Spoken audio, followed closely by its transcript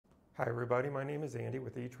Hi everybody, my name is Andy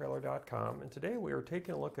with etrailer.com, and today we are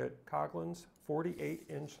taking a look at Coghlan's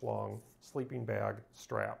 48-inch long sleeping bag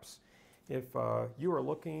straps. If you are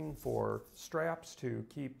looking for straps to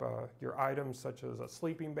keep your items such as a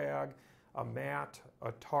sleeping bag, a mat,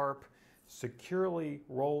 a tarp, securely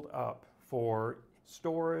rolled up for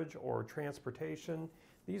storage or transportation,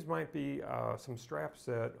 these might be some straps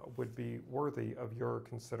that would be worthy of your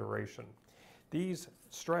consideration. These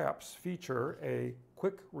straps feature a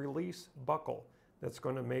quick release buckle that's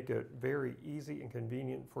going to make it very easy and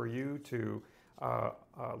convenient for you to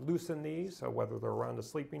loosen these, whether they're around a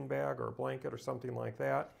sleeping bag or a blanket or something like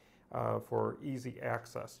that, for easy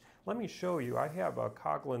access. Let me show you. I have a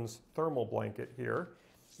Coghlan's thermal blanket here,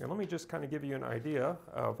 and let me just kind of give you an idea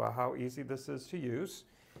of how easy this is to use.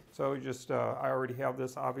 So I already have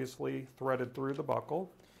this obviously threaded through the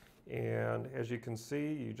buckle, and as you can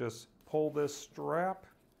see, you just pull this strap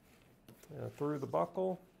through the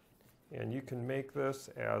buckle, and you can make this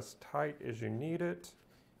as tight as you need it,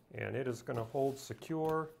 and it is going to hold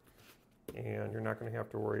secure, and you're not going to have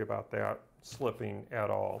to worry about that slipping at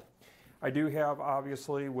all. I do have,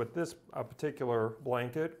 obviously, with this particular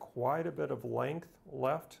blanket, quite a bit of length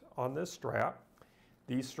left on this strap.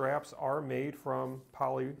 These straps are made from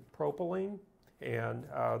polypropylene, and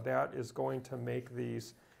that is going to make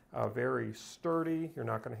these very sturdy. You're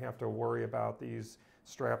not going to have to worry about these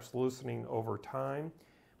straps loosening over time.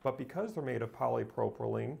 But because they're made of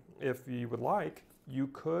polypropylene, if you would like, you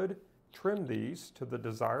could trim these to the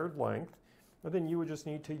desired length, but then you would just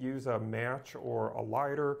need to use a match or a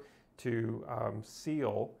lighter to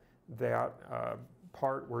seal that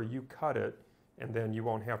part where you cut it, and then you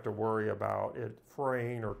won't have to worry about it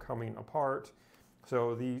fraying or coming apart.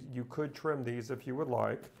 So you could trim these if you would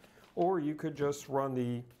like, or you could just run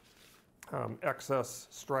the excess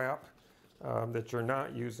strap that you're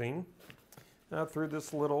not using through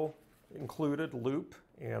this little included loop,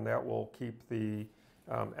 and that will keep the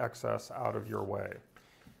excess out of your way.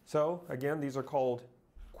 So again, these are called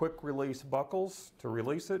quick release buckles. To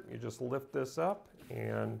release it, you just lift this up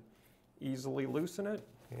and easily loosen it,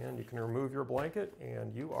 and you can remove your blanket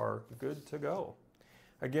and you are good to go.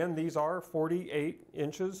 Again, these are 48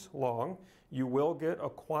 inches long. You will get a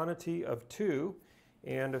quantity of 2.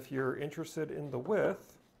 And if you're interested in the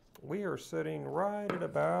width, we are sitting right at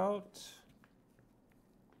about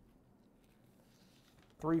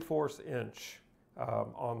 3/4 inch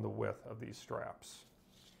on the width of these straps.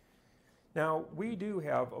 Now, we do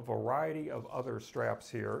have a variety of other straps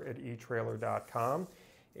here at etrailer.com.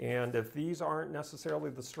 And if these aren't necessarily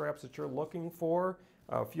the straps that you're looking for,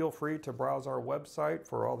 feel free to browse our website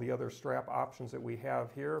for all the other strap options that we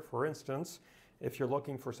have here. For instance, if you're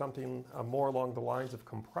looking for something more along the lines of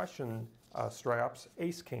compression straps,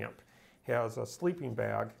 Ace Camp has a sleeping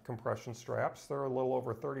bag compression straps. They're a little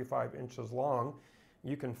over 35 inches long.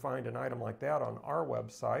 You can find an item like that on our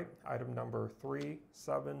website, item number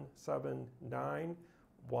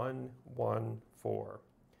 3779114.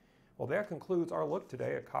 Well, that concludes our look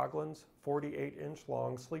today at Coghlan's 48-inch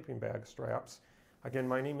long sleeping bag straps. Again,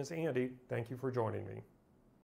 my name is Andy. Thank you for joining me.